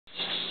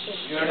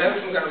you're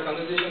having some kind of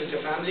conversation with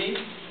your family,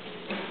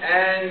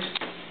 and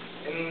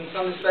in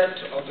some respect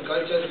of the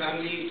culture, the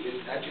family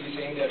is actually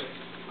saying that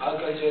our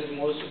culture is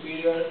more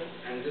superior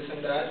and this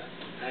and that,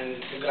 and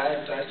the guy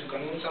tries to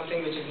convince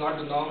something which is not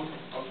the norm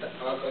of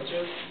our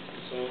culture.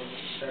 So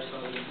that's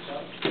how we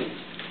start.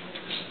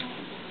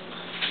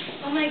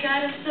 Oh my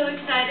God, I'm so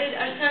excited.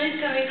 Our son is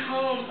coming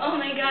home. Oh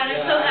my God,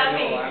 I'm so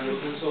happy. I know. I'm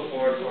looking so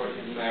forward for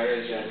his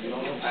marriage, and you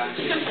know, I'm about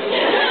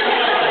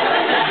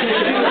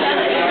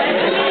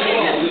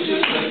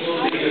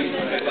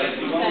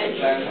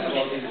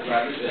his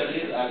graduate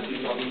studies. I've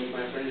been talking with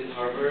my friend in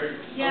Harvard.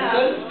 Yeah.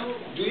 Uncle,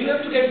 do you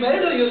have to get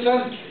married or your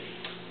son?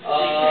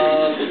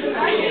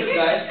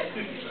 Guys.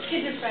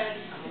 He's a friend.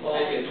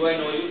 Okay, do I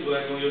know you? Do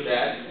I know your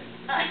dad?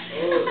 Oh,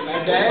 my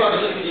What dad. part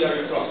of the city are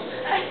you from?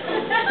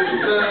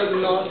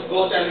 North.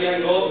 Go, tell me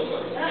and go.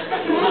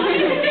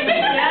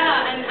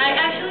 Yeah, and I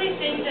actually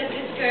think that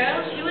this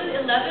girl, she was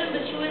 11,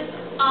 but she was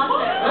awesome.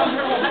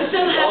 I'm so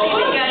happy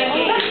we got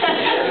engaged.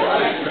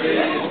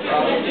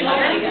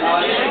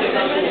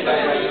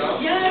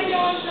 Yeah, I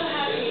know, I'm so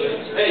happy.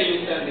 Hey,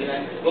 you stand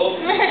behind. Go.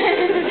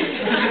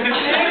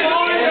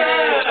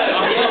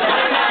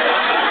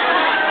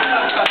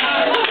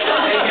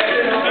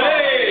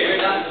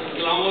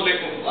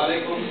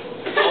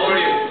 How are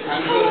you?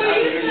 I'm good.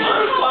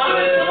 I'm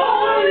fine. How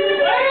are you?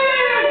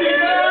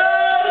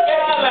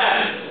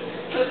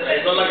 Hey,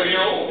 don't like me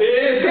now.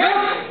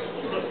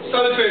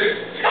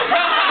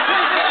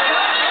 Salute.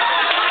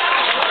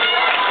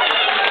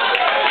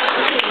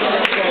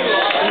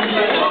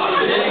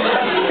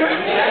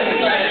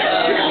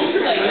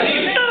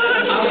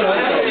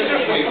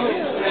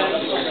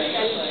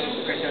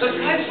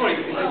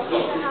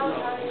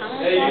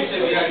 Hey, you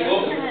said we gotta go.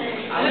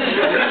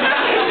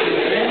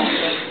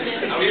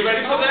 Are we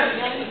ready for that?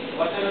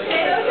 What time is it?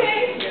 Okay.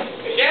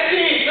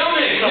 Kathy, come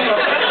in.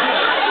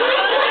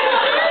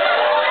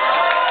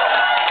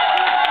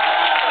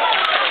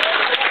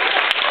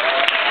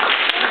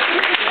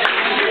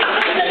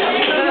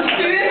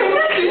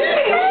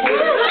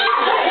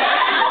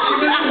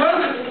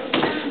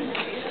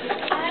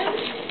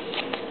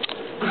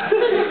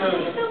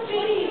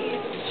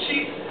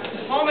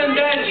 Mom and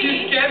Dad,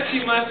 she's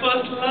Kathy, my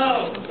first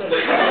love.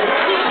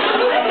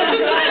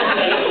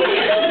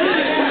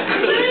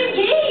 We're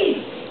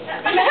engaged.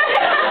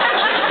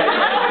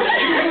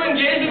 You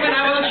engaged me when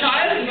I was a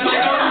child? I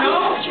don't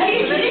know.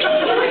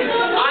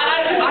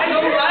 I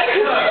don't like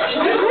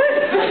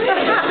her.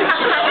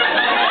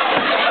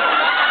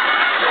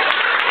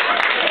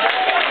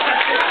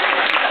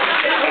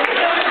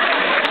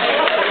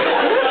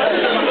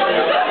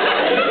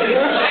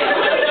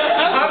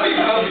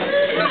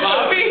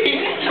 Bobby?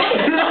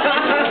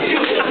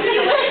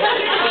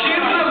 She's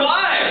my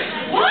wife.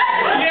 What?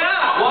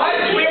 Yeah. What?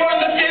 We were on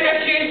the same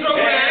exchange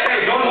program.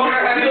 Hey, don't hold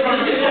her hand. Okay,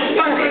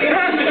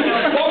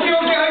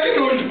 I can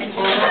hold.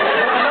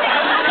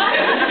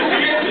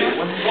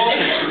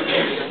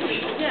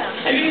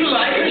 Yeah. I didn't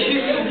like her.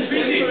 She's so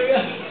pretty.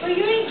 Well,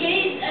 you're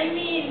engaged. I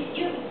mean,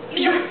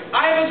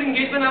 I was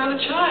engaged when I was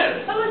a child.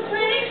 I was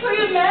planning for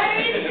your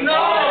marriage. No.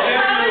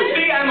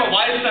 See, I'm a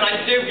wise son.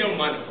 I saved your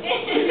money.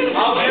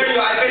 How dare you?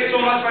 I paid so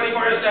much money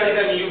for your studies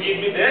and you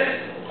give me this?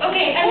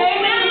 Okay,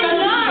 America,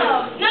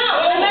 no,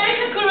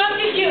 America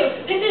corrupted you.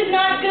 This is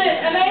not good.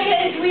 America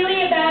is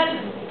really a bad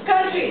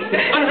country.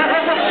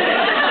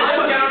 I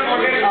cannot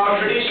forget our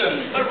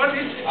tradition, But what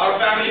is...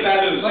 our family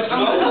values. But no?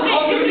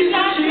 Okay, this is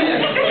not good.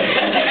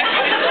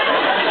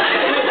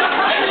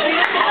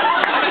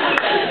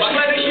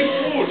 Bangladeshi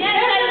food. Yes,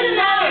 that doesn't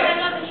matter.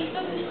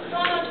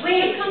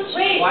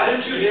 Wait. Why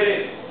don't you hear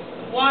it?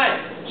 Why?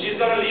 She's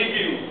gonna leave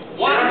you.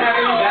 Why? They don't have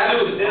any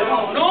values. They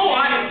don't. No,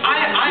 I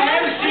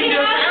have seen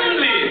your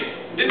family.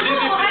 This No, is...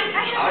 I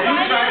have Are you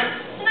friends, trying?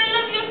 and I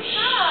love your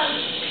son.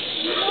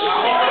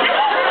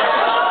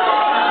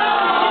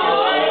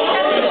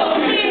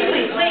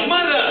 Seriously, wait.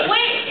 Mother.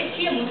 Wait, is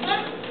she a Muslim?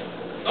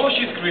 Oh,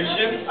 she's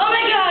Christian. Oh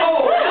my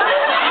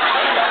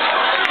God.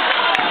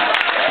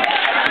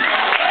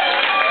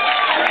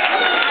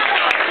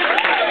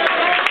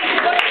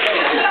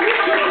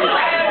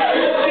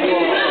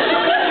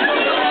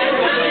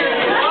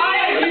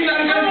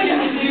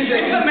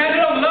 It's a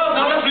matter of love,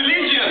 not of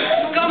religion.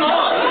 Come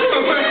on.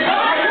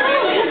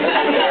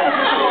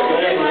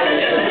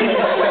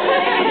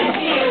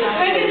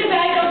 Where did the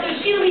bag go? Did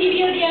she leave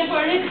you again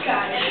for this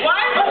guy? Why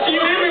would she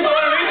leave me for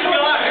a rich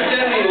guy?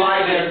 Tell me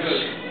why they're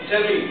good.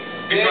 Tell me.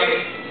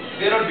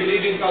 They don't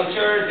believe in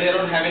culture. They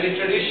don't have any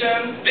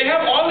tradition. They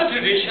have all the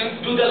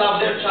traditions. Do they love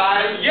their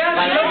child? Yes,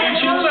 Like they love their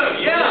you? children.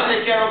 Do Yeah. they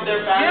take care of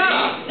their family?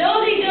 Yeah. No,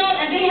 they don't,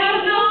 and they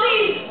have no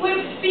peace with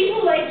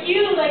people like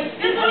you, like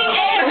visiting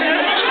air.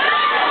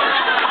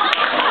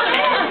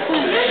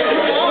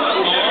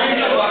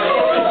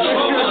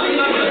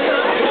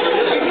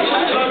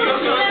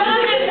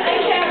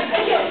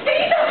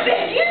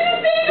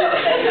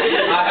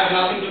 I have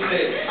nothing to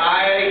say.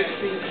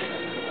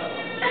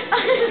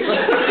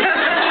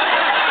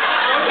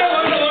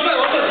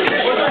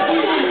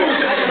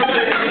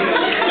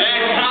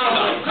 Hey, calm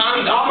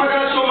down. Now I'm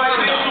gonna show my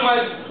face to my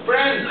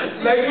friends.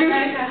 Like this.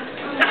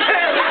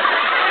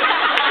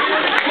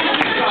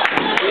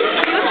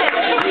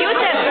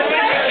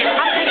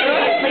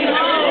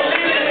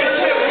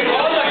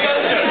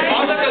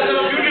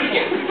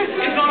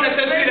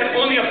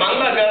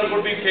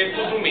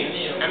 faithful to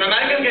me. An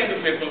American can be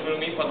faithful to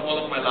me for the whole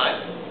of my life.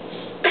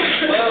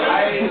 Well,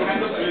 I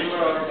kind of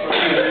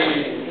prefer